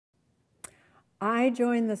I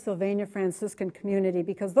joined the Sylvania Franciscan community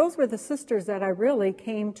because those were the sisters that I really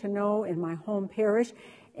came to know in my home parish,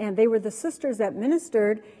 and they were the sisters that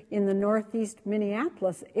ministered in the northeast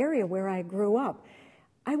Minneapolis area where I grew up.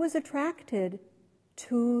 I was attracted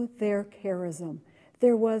to their charism.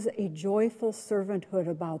 There was a joyful servanthood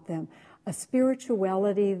about them, a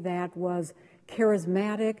spirituality that was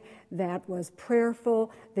charismatic, that was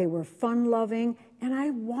prayerful, they were fun-loving, and I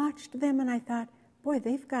watched them and I thought, boy,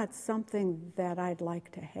 they've got something that I'd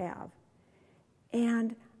like to have.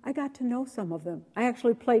 And I got to know some of them. I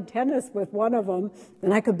actually played tennis with one of them,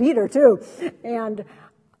 and I could beat her too. And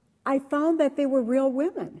I found that they were real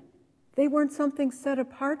women. They weren't something set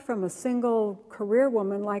apart from a single career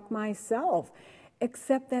woman like myself,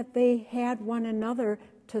 except that they had one another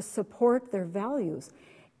to support their values.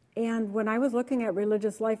 And when I was looking at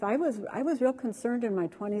religious life, I was real concerned in my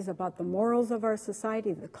 20s about the morals of our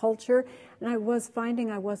society, the culture, and I was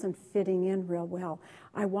finding I wasn't fitting in real well.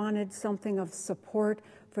 I wanted something of support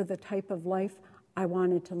for the type of life I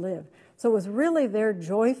wanted to live. So it was really their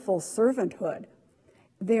joyful servanthood,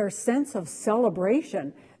 their sense of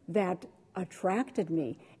celebration that attracted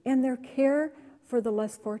me, and their care for the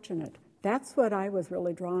less fortunate. That's what I was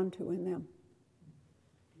really drawn to in them.